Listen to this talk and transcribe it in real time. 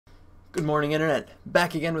Good morning, Internet.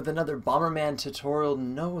 Back again with another Bomberman tutorial.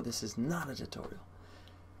 No, this is not a tutorial.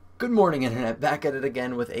 Good morning, Internet. Back at it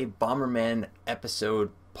again with a Bomberman episode,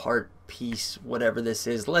 part, piece, whatever this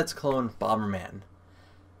is. Let's clone Bomberman.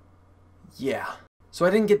 Yeah. So I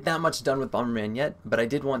didn't get that much done with Bomberman yet, but I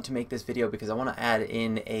did want to make this video because I want to add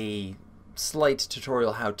in a slight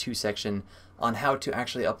tutorial how-to section on how to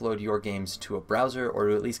actually upload your games to a browser, or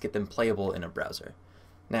to at least get them playable in a browser.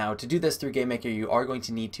 Now, to do this through GameMaker, you are going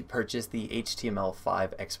to need to purchase the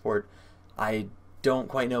HTML5 export. I don't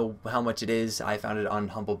quite know how much it is. I found it on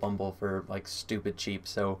Humble Bumble for like stupid cheap,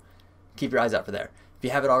 so keep your eyes out for there. If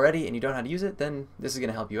you have it already and you don't know how to use it, then this is going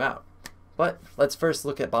to help you out. But let's first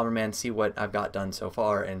look at Bomberman, see what I've got done so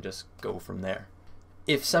far, and just go from there.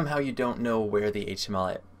 If somehow you don't know where the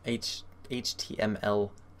HTML5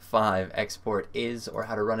 export is or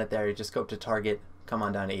how to run it there, you just go up to Target, come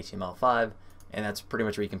on down to HTML5, and that's pretty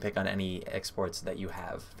much where you can pick on any exports that you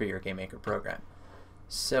have for your GameMaker program.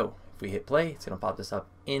 So if we hit play, it's going to pop this up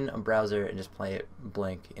in a browser and just play it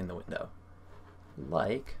blank in the window.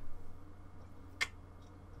 Like,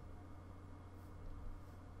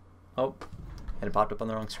 oh, and it popped up on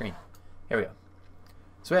the wrong screen. Here we go.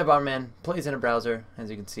 So we have Bomberman, plays in a browser, as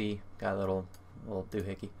you can see, got a little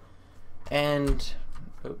doohickey. And,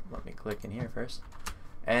 oh, let me click in here first.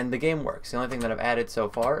 And the game works. The only thing that I've added so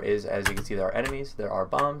far is, as you can see, there are enemies, there are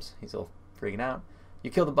bombs. He's a little freaking out.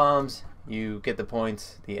 You kill the bombs, you get the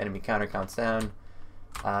points, the enemy counter counts down.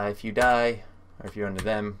 If you die, or if you're under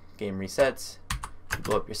them, game resets. You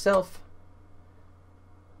blow up yourself,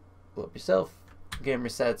 game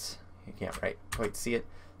resets. You can't quite see it.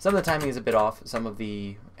 Some of the timing is a bit off. Some of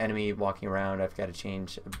the enemy walking around, I've got to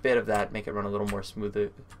change a bit of that, make it run a little more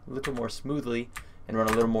smoothly, and run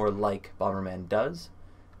a little more like Bomberman does.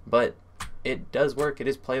 But it does work. It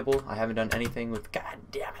is playable. I haven't done anything with, god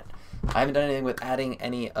damn it, I haven't done anything with adding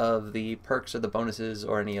any of the perks or the bonuses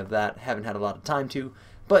or any of that. Haven't had a lot of time to,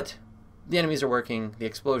 but the enemies are working, the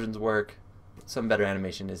explosions work, some better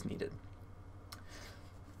animation is needed.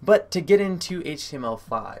 But to get into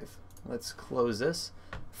HTML5, let's close this.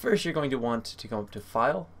 First, you're going to want to go up to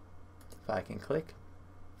File, if I can click,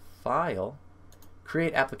 File,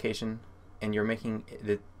 Create Application, and you're making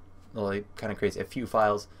it, well, it kind of creates a few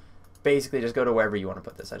files. Basically, just go to wherever you want to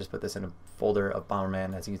put this. I just put this in a folder of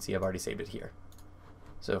Bomberman. As you can see, I've already saved it here.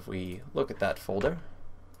 So if we look at that folder,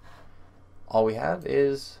 all we have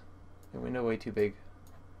is a window way too big.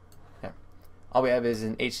 Yeah. All we have is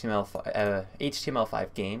an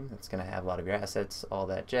HTML5 game. That's going to have a lot of your assets, all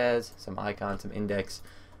that jazz, some icons, some index,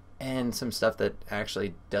 and some stuff that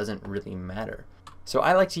actually doesn't really matter. So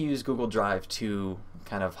I like to use Google Drive to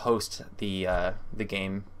kind of host the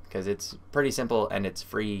game, because it's pretty simple and it's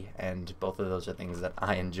free, and both of those are things that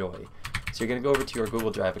I enjoy. So you're going to go over to your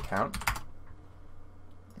Google Drive account.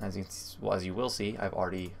 As you will see, I've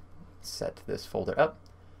already set this folder up.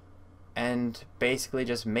 And basically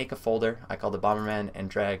just make a folder, I call it Bomberman, and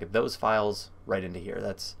drag those files right into here.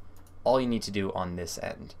 That's all you need to do on this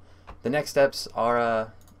end. The next steps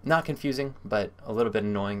are not confusing, but a little bit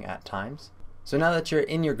annoying at times. So now that you're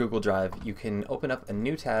in your Google Drive, you can open up a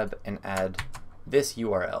new tab and add this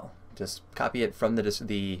URL. Just copy it from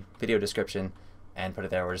the video description and put it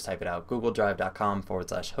there, or just type it out,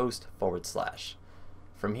 googledrive.com/host/.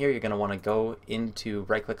 From here, you're going to want to go into,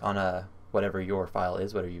 right click on whatever your file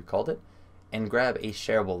is, whatever you called it, and grab a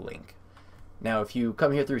shareable link. Now if you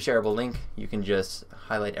come here through shareable link, you can just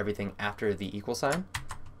highlight everything after the equal sign,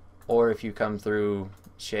 or if you come through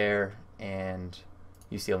share and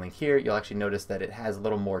you see a link here, you'll actually notice that it has a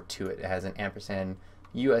little more to it. It has an ampersand,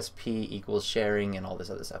 USP equals sharing, and all this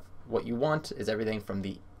other stuff. What you want is everything from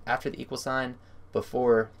after the equal sign,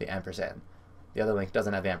 before the ampersand. The other link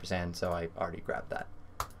doesn't have the ampersand, so I already grabbed that.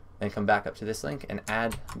 Then come back up to this link and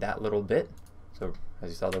add that little bit. So as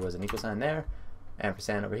you saw, there was an equal sign there,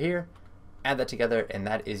 ampersand over here. Add that together, and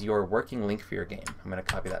that is your working link for your game. I'm going to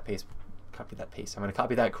copy that paste. I'm going to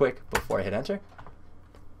copy that quick before I hit enter.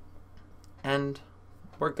 And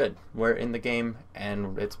we're good. We're in the game,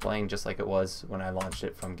 and it's playing just like it was when I launched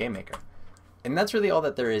it from GameMaker. And that's really all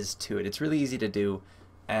that there is to it. It's really easy to do,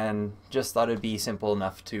 and just thought it'd be simple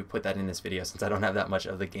enough to put that in this video since I don't have that much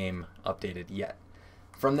of the game updated yet.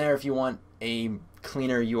 From there, if you want a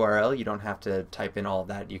cleaner URL, you don't have to type in all of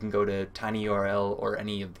that. You can go to tinyurl or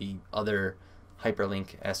any of the other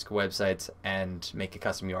hyperlink-esque websites and make a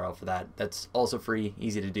custom URL for that. That's also free,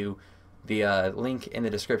 easy to do. The link in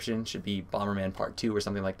the description should be Bomberman Part 2 or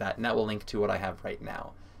something like that, and that will link to what I have right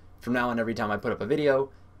now. From now on, every time I put up a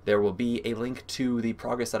video, there will be a link to the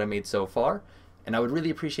progress that I made so far, and I would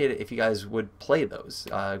really appreciate it if you guys would play those.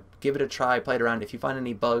 Give it a try, play it around. If you find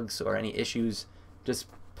any bugs or any issues, just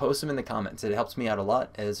post them in the comments. It helps me out a lot,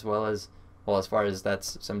 as well as far as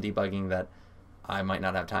that's some debugging that I might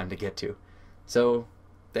not have time to get to. So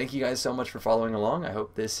thank you guys so much for following along. I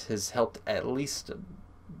hope this has helped at least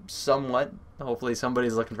somewhat. Hopefully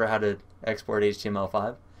somebody's looking for how to export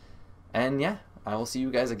HTML5. And yeah, I will see you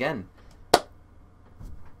guys again.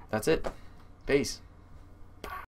 That's it. Peace.